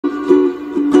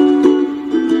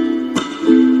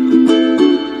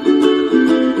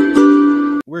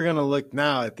we're going to look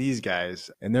now at these guys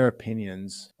and their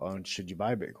opinions on should you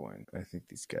buy Bitcoin. I think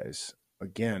these guys,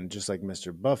 again, just like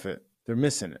Mr. Buffett, they're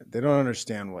missing it. They don't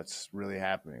understand what's really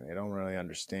happening. They don't really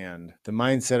understand the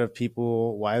mindset of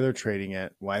people, why they're trading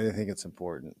it, why they think it's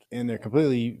important. And they're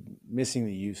completely missing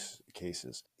the use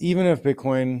cases. Even if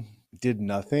Bitcoin did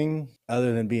nothing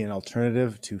other than be an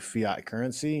alternative to fiat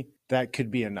currency, that could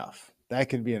be enough. That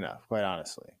could be enough, quite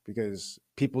honestly, because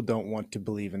people don't want to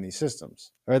believe in these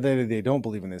systems, or they don't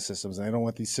believe in these systems, and they don't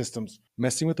want these systems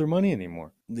messing with their money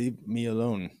anymore. Leave me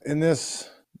alone. In this,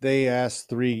 they asked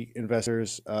 3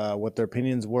 investors what their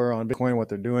opinions were on Bitcoin, what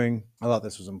they're doing. I thought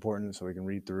this was important so we can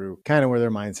read through kind of where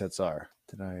their mindsets are.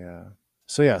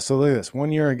 So look at this.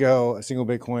 1 year ago, a single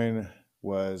Bitcoin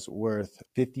was worth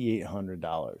 $5,800.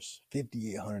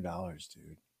 $5,800,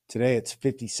 dude. Today, it's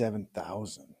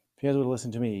 $57,000. If you guys would have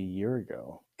listened to me a year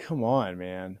ago, come on,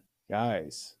 man.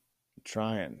 Guys, I'm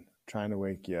trying to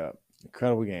wake you up.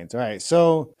 Incredible gains. All right,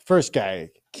 so first guy,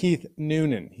 Keith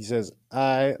Noonan. He says,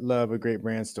 I love a great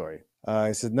brand story.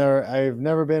 He says, I've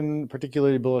never been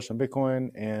particularly bullish on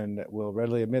Bitcoin and will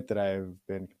readily admit that I've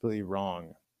been completely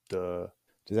wrong. Duh.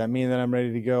 Does that mean that I'm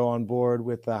ready to go on board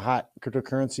with the hot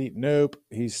cryptocurrency? Nope.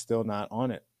 He's still not on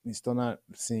it. He's still not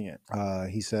seeing it.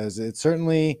 He says, it's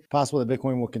certainly possible that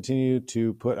Bitcoin will continue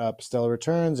to put up stellar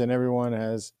returns, and everyone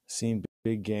has seen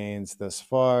big gains thus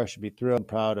far, should be thrilled and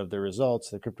proud of their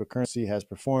results. The cryptocurrency has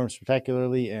performed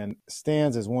spectacularly and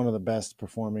stands as one of the best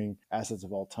performing assets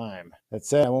of all time. That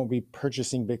said, I won't be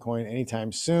purchasing Bitcoin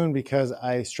anytime soon because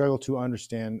I struggle to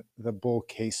understand the bull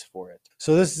case for it.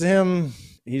 So this is him.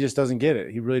 He just doesn't get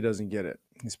it. He really doesn't get it.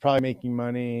 He's probably making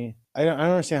money. I don't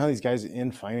understand how these guys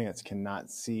in finance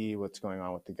cannot see what's going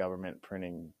on with the government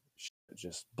printing.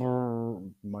 Just brr,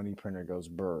 money printer goes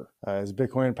burr. Is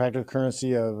Bitcoin a practical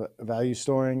currency of value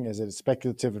storing? Is it a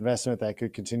speculative investment that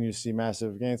could continue to see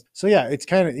massive gains? So yeah, it's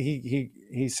kind of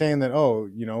he's saying that, oh,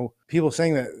 you know, people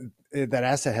saying that that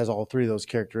asset has all 3 of those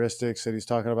characteristics that he's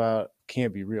talking about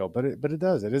can't be real, but it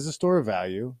does. It is a store of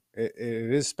value. It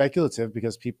is speculative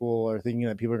because people are thinking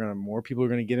that more people are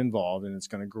going to get involved and it's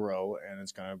going to grow and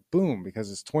it's going to boom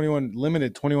because it's 21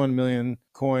 million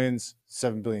coins,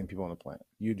 7 billion people on the planet.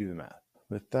 You do the math.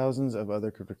 With thousands of other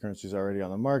cryptocurrencies already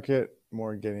on the market,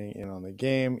 more getting in on the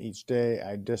game each day,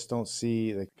 I just don't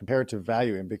see the comparative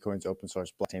value in Bitcoin's open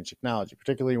source blockchain technology,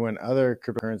 particularly when other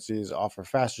cryptocurrencies offer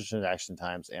faster transaction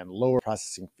times and lower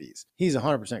processing fees. He's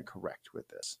 100% correct with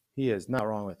this. He is not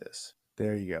wrong with this.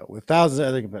 There you go. With thousands of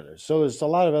other competitors. So there's a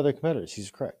lot of other competitors.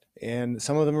 He's correct. And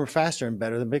some of them are faster and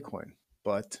better than Bitcoin.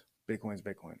 But Bitcoin's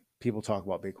Bitcoin. People talk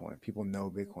about Bitcoin. People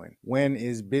know Bitcoin. When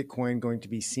is Bitcoin going to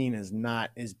be seen as not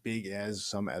as big as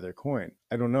some other coin?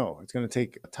 I don't know. It's going to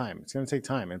take time. It's going to take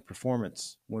time and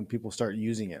performance when people start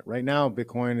using it. Right now,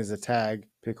 Bitcoin is a tag.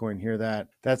 Bitcoin here, that.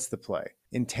 That's the play.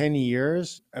 In 10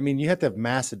 years, I mean, you have to have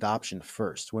mass adoption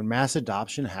first. When mass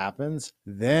adoption happens,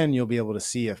 then you'll be able to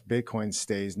see if Bitcoin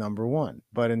stays number 1.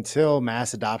 But until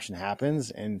mass adoption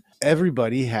happens and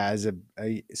everybody has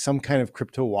some kind of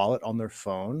crypto wallet on their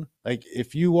phone, like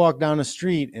if you walk down the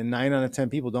street and 9 out of 10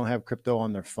 people don't have crypto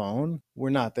on their phone,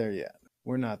 we're not there yet.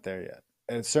 We're not there yet.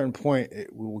 At a certain point,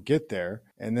 we will get there,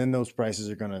 and then those prices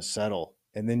are going to settle.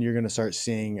 And then you're going to start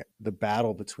seeing the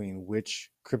battle between which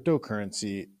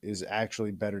cryptocurrency is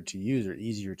actually better to use or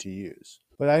easier to use.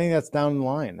 But I think that's down the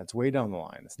line. That's way down the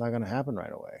line. It's not going to happen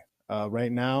right away.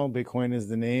 Right now, Bitcoin is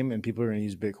the name, and people are going to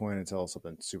use Bitcoin until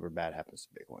something super bad happens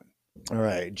to Bitcoin. All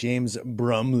right, James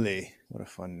Brumley. What a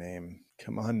fun name.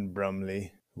 Come on,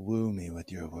 Brumley. Woo me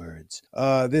with your words.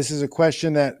 This is a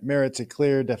question that merits a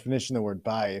clear definition of the word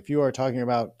buy. If you are talking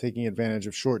about taking advantage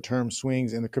of short-term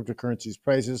swings in the cryptocurrency's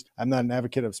prices, I'm not an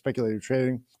advocate of speculative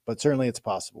trading, but certainly it's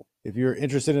possible. If you're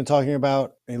interested in talking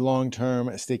about a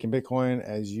long-term stake in Bitcoin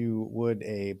as you would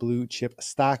a blue chip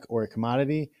stock or a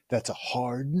commodity, that's a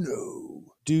hard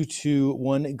no due to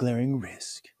one glaring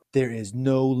risk. There is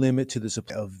no limit to the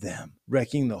supply of them,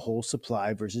 wrecking the whole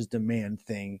supply versus demand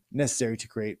thing necessary to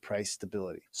create price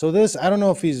stability. So this, I don't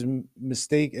know if he's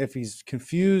if he's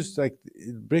confused, like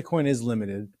Bitcoin is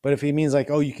limited, but if he means like,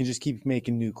 oh, you can just keep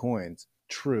making new coins.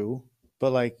 True.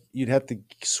 But like you'd have to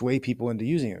sway people into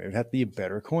using it. It would have to be a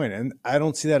better coin. And I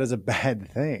don't see that as a bad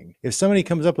thing. If somebody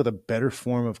comes up with a better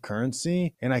form of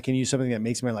currency and I can use something that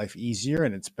makes my life easier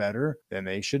and it's better, then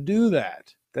they should do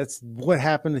that. That's what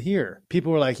happened here.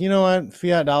 People were like, you know what?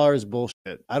 Fiat dollar is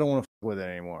bullshit. I don't want to fuck with it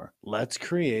anymore. Let's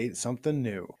create something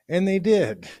new. And they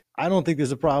did. I don't think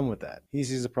there's a problem with that. He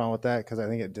sees a problem with that because I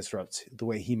think it disrupts the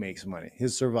way he makes money,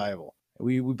 his survival.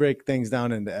 We break things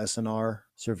down into SNR,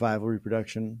 survival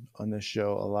reproduction, on this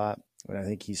show a lot. And I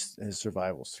think his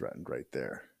survival's threatened right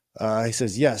there. He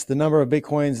says, yes, the number of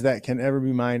Bitcoins that can ever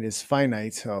be mined is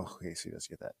finite. Oh, okay, so he does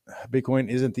get that. Bitcoin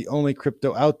isn't the only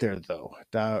crypto out there, though.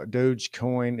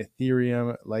 Dogecoin,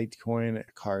 Ethereum, Litecoin,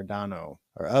 Cardano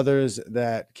are others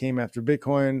that came after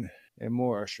Bitcoin, and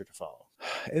more are sure to follow.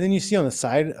 And then you see on the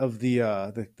side of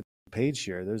the page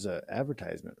here, there's an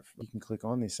advertisement. You can click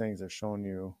on these things. They're showing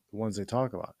you the ones they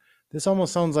talk about. This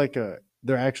almost sounds like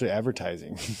they're actually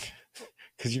advertising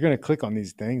because you're going to click on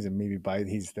these things and maybe buy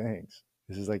these things.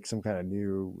 This is like some kind of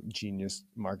new genius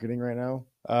marketing right now.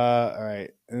 All right.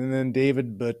 And then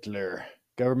David Butler.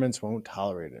 Governments won't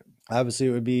tolerate it. Obviously,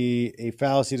 it would be a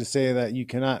fallacy to say that you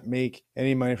cannot make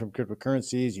any money from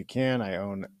cryptocurrencies. You can. I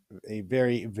own a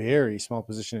very, very small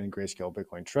position in Grayscale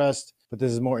Bitcoin Trust, but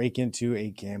this is more akin to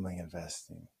a gambling than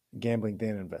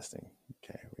investing.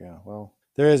 Okay. Yeah. Well,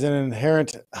 there is an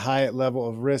inherent high level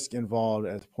of risk involved,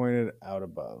 as pointed out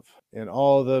above. And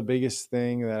all the biggest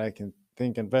thing that I can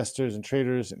think investors and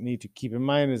traders need to keep in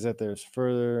mind is that there's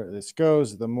further this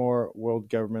goes, the more world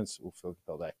governments will feel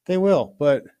compelled to act. They will,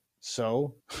 but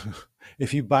so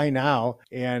if you buy now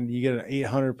and you get an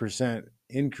 800%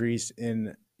 increase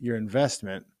in your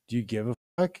investment, do you give a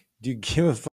fuck? Do you give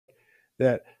a fuck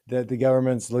that the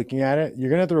government's looking at it? You're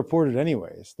going to have to report it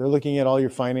anyways. They're looking at all your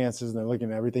finances and they're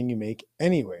looking at everything you make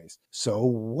anyways. So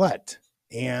what?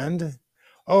 And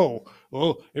oh,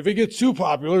 well, if it gets too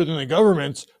popular, then the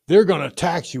governments, they're going to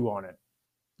tax you on it.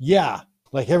 Yeah,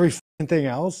 like every thing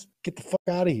else. Get the fuck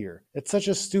out of here. It's such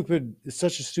a stupid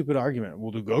argument.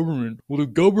 Well, the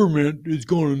government is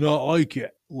going to not like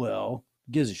it. Well,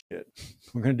 gives a shit.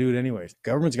 We're going to do it anyways.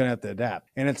 Government's going to have to adapt.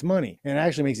 And it's money. And it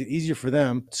actually makes it easier for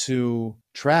them to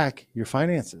track your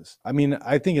finances. I mean,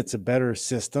 I think it's a better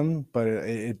system, but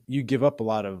you give up a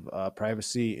lot of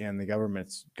privacy, and the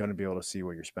government's going to be able to see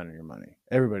where you're spending your money.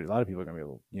 Everybody, a lot of people are going to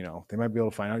be able, they might be able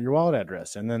to find out your wallet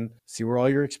address and then see where all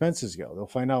your expenses go. They'll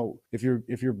find out if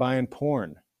you're buying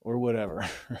porn or whatever,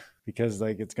 because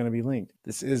it's going to be linked.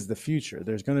 This is the future.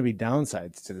 There's going to be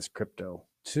downsides to this crypto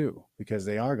too, because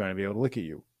they are going to be able to look at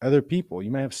you. Other people, you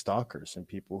might have stalkers and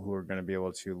people who are going to be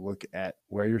able to look at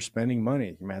where you're spending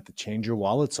money. You might have to change your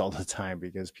wallets all the time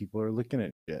because people are looking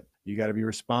at shit. You got to be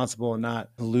responsible and not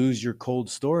lose your cold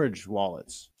storage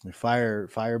wallets. If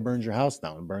fire burns your house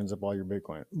down and burns up all your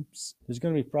Bitcoin. Oops, there's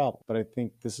going to be problems. But I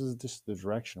think this is just the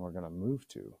direction we're going to move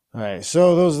to. All right,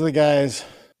 so those are the guys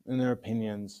and their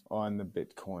opinions on the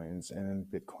Bitcoins and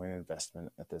Bitcoin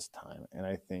investment at this time. And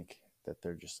I think that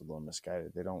they're just a little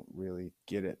misguided. They don't really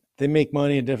get it. They make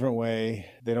money a different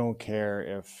way. They don't care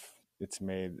if it's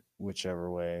made whichever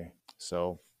way.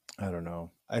 So I don't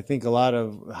know. I think a lot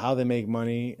of how they make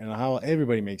money and how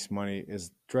everybody makes money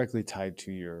is directly tied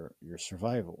to your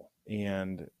survival.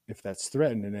 And if that's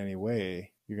threatened in any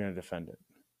way, you're going to defend it.